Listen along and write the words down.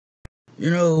You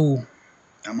know,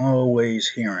 I'm always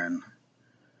hearing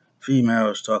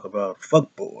females talk about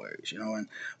fuck boys, and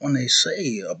when they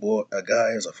say a guy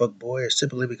is a fuck boy, it's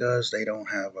typically because they don't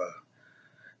have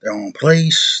their own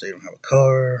place, they don't have a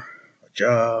car, a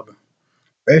job,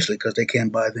 basically because they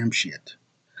can't buy them shit.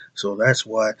 So that's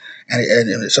why,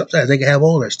 and sometimes they can have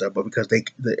all that stuff, but because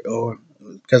or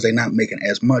because they're not making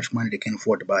as much money, they can't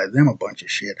afford to buy them a bunch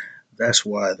of shit. That's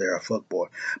why they're a fuck boy.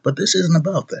 But this isn't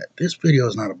about that. This video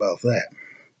is not about that.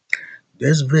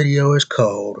 This video is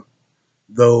called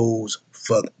those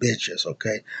fuck bitches,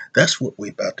 okay? That's what we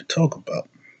about to talk about.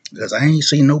 Because I ain't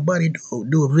seen nobody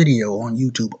do a video on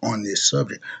YouTube on this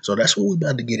subject. So that's what we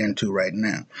about to get into right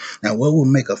now. Now, what would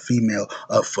make a female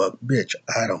a fuck bitch?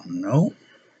 I don't know.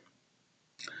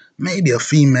 Maybe a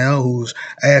female who's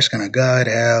asking a guy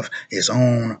to have his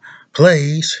own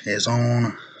place, his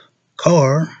own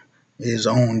car, his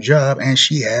own job, and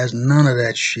she has none of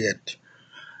that shit.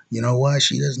 You know why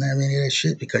she doesn't have any of that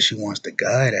shit? Because she wants the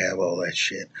guy to have all that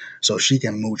shit so she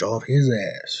can mooch off his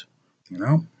ass. You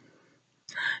know?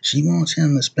 She wants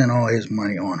him to spend all his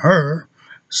money on her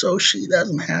so she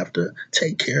doesn't have to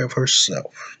take care of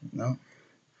herself. You know?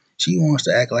 She wants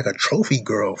to act like a trophy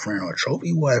girlfriend or a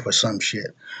trophy wife or some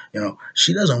shit.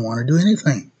 She doesn't want to do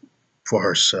anything for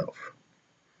herself.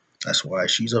 That's why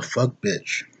she's a fuck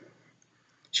bitch.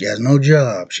 She has no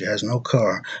job. She has no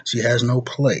car. She has no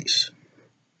place.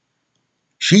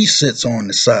 She sits on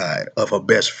the side of her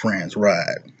best friend's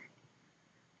ride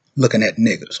looking at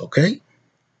niggas, okay?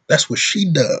 That's what she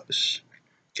does,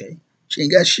 okay? She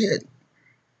ain't got shit.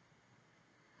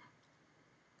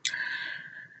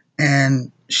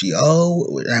 And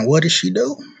what does she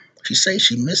do? She say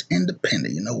she Miss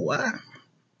Independent. You know why?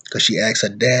 Because she asks her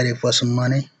daddy for some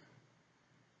money.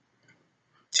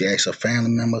 She asks her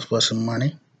family members for some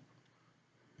money.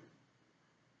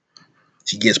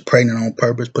 She gets pregnant on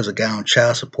purpose, puts a guy on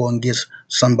child support, and gets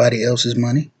somebody else's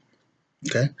money.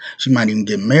 Okay? She might even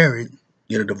get married,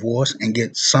 get a divorce, and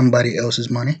get somebody else's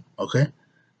money. Okay?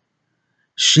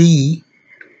 She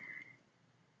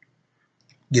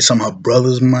gets some of her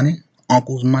brother's money,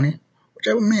 uncle's money,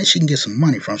 whichever man she can get some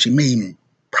money from. She may even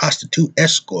prostitute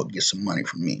escort get some money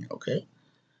from me. Okay?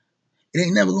 It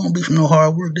ain't never gonna be from no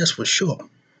hard work, that's for sure.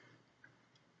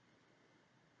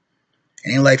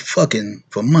 It ain't like fucking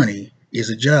for money is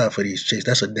a job for these chicks.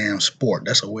 That's a damn sport.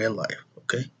 That's a way of life.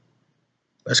 Okay?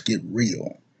 Let's get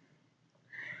real.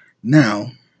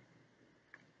 Now,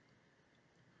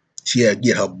 she'll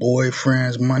get her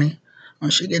boyfriend's money, or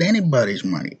she'll get anybody's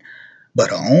money,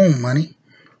 but her own money.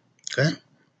 Okay?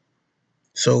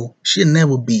 So she'll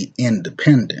never be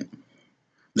independent.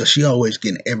 But she always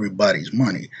getting everybody's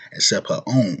money except her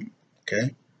own.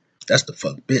 Okay? That's the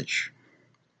fuck bitch.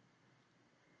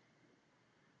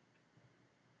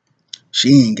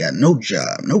 She ain't got no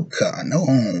job, no car, no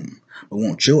home, but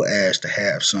want your ass to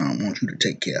have some, want you to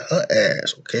take care of her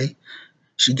ass, okay?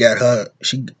 She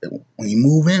when you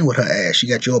move in with her ass, she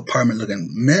got your apartment looking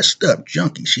messed up,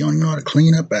 junky. She don't even know how to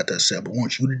clean up after herself, but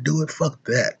wants you to do it. Fuck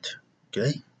that.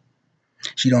 Okay?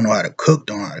 She don't know how to cook,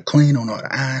 don't know how to clean, don't know how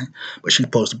to iron, but she's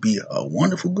supposed to be a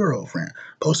wonderful girlfriend,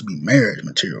 supposed to be marriage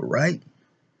material, right?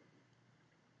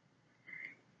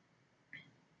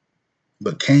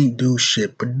 But can't do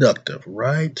shit productive,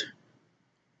 right?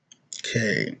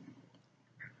 Okay.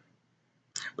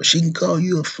 But she can call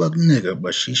you a fuck nigga,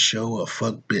 but she show a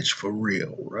fuck bitch for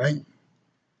real, right?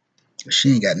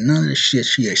 She ain't got none of the shit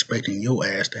she expecting your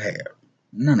ass to have.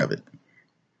 None of it.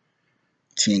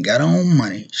 She ain't got her own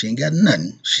money. She ain't got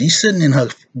nothing. She's sitting in her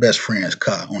best friend's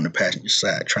car on the passenger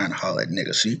side trying to holler at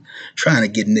niggas. See? Trying to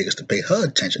get niggas to pay her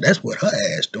attention. That's what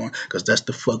her ass doing, because that's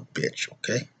the fuck bitch,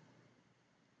 okay?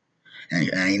 And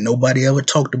ain't nobody ever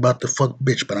talked about the fuck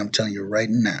bitch, but I'm telling you right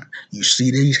now, you see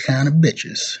these kind of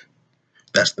bitches,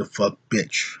 that's the fuck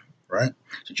bitch, right?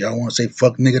 So y'all want to say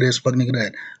fuck nigga this, fuck nigga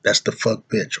that, that's the fuck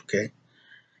bitch, okay?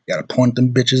 Gotta point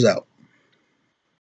them bitches out.